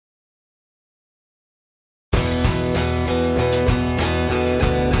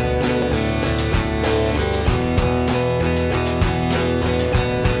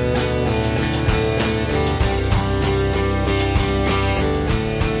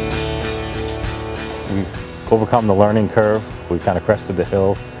We've overcome the learning curve. We've kind of crested the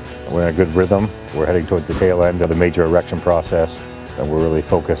hill. We're in a good rhythm. We're heading towards the tail end of the major erection process, and we're really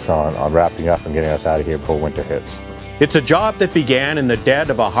focused on wrapping up and getting us out of here before winter hits. It's a job that began in the dead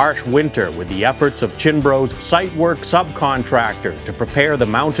of a harsh winter with the efforts of Cianbro's site work subcontractor to prepare the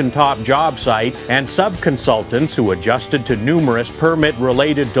mountaintop job site and subconsultants who adjusted to numerous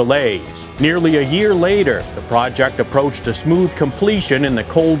permit-related delays. Nearly a year later, the project approached a smooth completion in the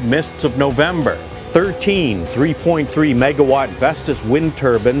cold mists of November. 13 3.3 megawatt Vestas wind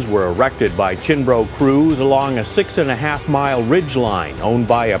turbines were erected by Cianbro crews along a 6.5-mile ridgeline owned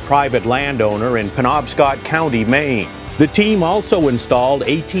by a private landowner in Penobscot County, Maine. The team also installed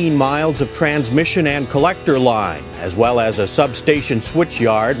 18 miles of transmission and collector line, as well as a substation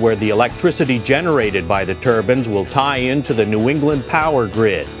switchyard where the electricity generated by the turbines will tie into the New England power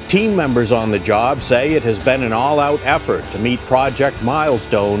grid. Team members on the job say it has been an all-out effort to meet project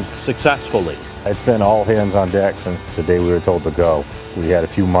milestones successfully. It's been all hands on deck since the day we were told to go. We had a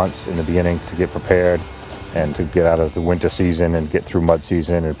few months in the beginning to get prepared and to get out of the winter season and get through mud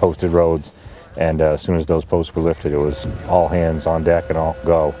season and posted roads. And as soon as those posts were lifted, it was all hands on deck and all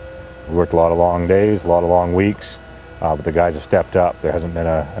go. We worked a lot of long days, a lot of long weeks, but the guys have stepped up. There hasn't been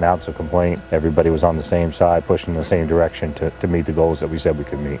an ounce of complaint. Everybody was on the same side, pushing in the same direction to meet the goals that we said we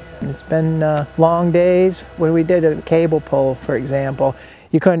could meet. It's been long days. When we did a cable pull, for example,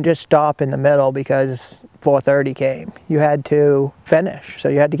 you couldn't just stop in the middle because 4:30 came. You had to finish, so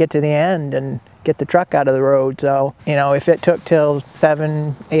you had to get to the end and get the truck out of the road. So, you know, if it took till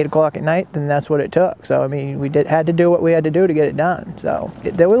 7, 8 o'clock at night, then that's what it took. So, I mean, we had to do what we had to do to get it done. So,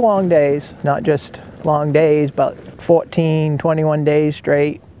 there were long days, not just long days, but 14, 21 days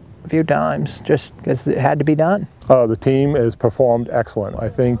straight, a few times, just because it had to be done. The team has performed excellent. I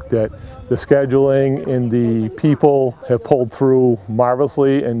think that the scheduling and the people have pulled through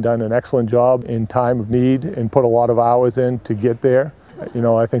marvelously and done an excellent job in time of need and put a lot of hours in to get there. You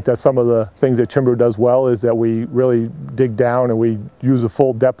know, I think that's some of the things that Cianbro does well, is that we really dig down and we use the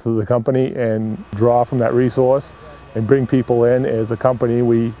full depth of the company and draw from that resource and bring people in. As a company,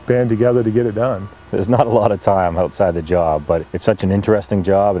 we band together to get it done. There's not a lot of time outside the job, but it's such an interesting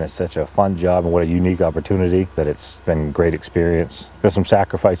job and it's such a fun job, and what a unique opportunity that it's been a great experience. There's some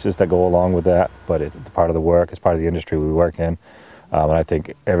sacrifices that go along with that, but it's part of the work, it's part of the industry we work in. And I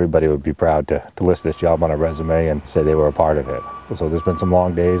think everybody would be proud to list this job on a resume and say they were a part of it. So there's been some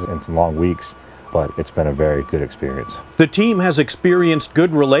long days and some long weeks, but it's been a very good experience. The team has experienced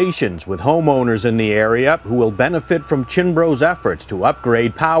good relations with homeowners in the area who will benefit from Cianbro's efforts to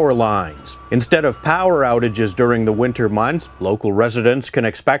upgrade power lines. Instead of power outages during the winter months, local residents can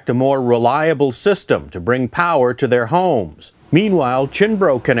expect a more reliable system to bring power to their homes. Meanwhile,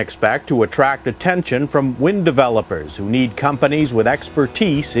 Cianbro can expect to attract attention from wind developers who need companies with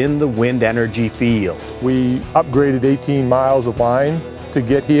expertise in the wind energy field. We upgraded 18 miles of line to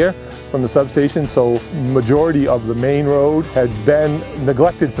get here from the substation, so majority of the main road had been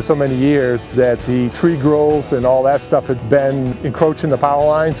neglected for so many years that the tree growth and all that stuff had been encroaching the power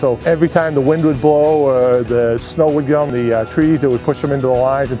line. So every time the wind would blow or the snow would get on the trees, it would push them into the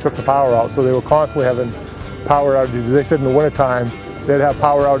lines and took the power out. So they were constantly having power outages. They said in the wintertime they'd have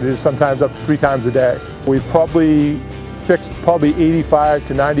power outages sometimes up to 3 times a day. We probably fixed 85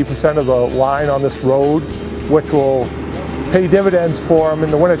 to 90% of the line on this road, which will pay dividends for them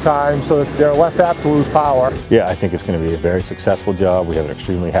in the wintertime so that they're less apt to lose power. Yeah, I think it's going to be a very successful job. We have an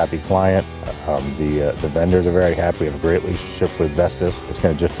extremely happy client. The vendors are very happy. We have a great relationship with Vestas. It's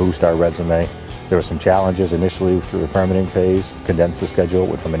going to just boost our resume. There were some challenges initially through the permitting phase, condensed the schedule,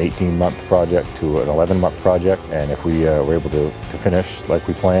 went from an 18-month project to an 11-month project, and if we were able to finish like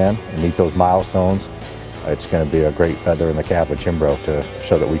we planned and meet those milestones, it's going to be a great feather in the cap of Cianbro to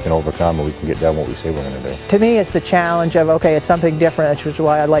show that we can overcome and we can get done what we say we're going to do. To me, it's the challenge of, okay, it's something different, which is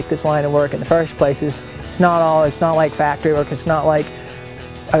why I like this line of work in the first place. It's not like factory work, it's not like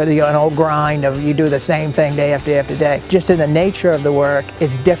an old grind of you do the same thing day after day after day. Just in the nature of the work,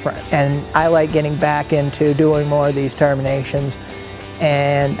 it's different, and I like getting back into doing more of these terminations.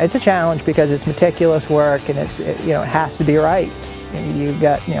 And it's a challenge because it's meticulous work, and it has to be right. You've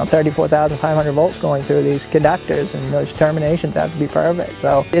got 34,500 volts going through these conductors, and those terminations have to be perfect.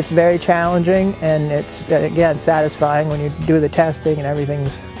 So it's very challenging, and it's again satisfying when you do the testing and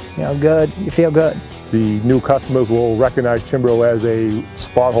everything's good. You feel good. The new customers will recognize Cianbro as a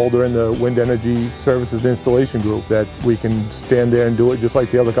spot holder in the wind energy services installation group, that we can stand there and do it just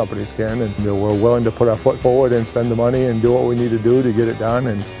like the other companies can, and we're willing to put our foot forward and spend the money and do what we need to do to get it done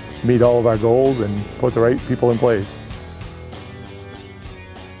and meet all of our goals and put the right people in place.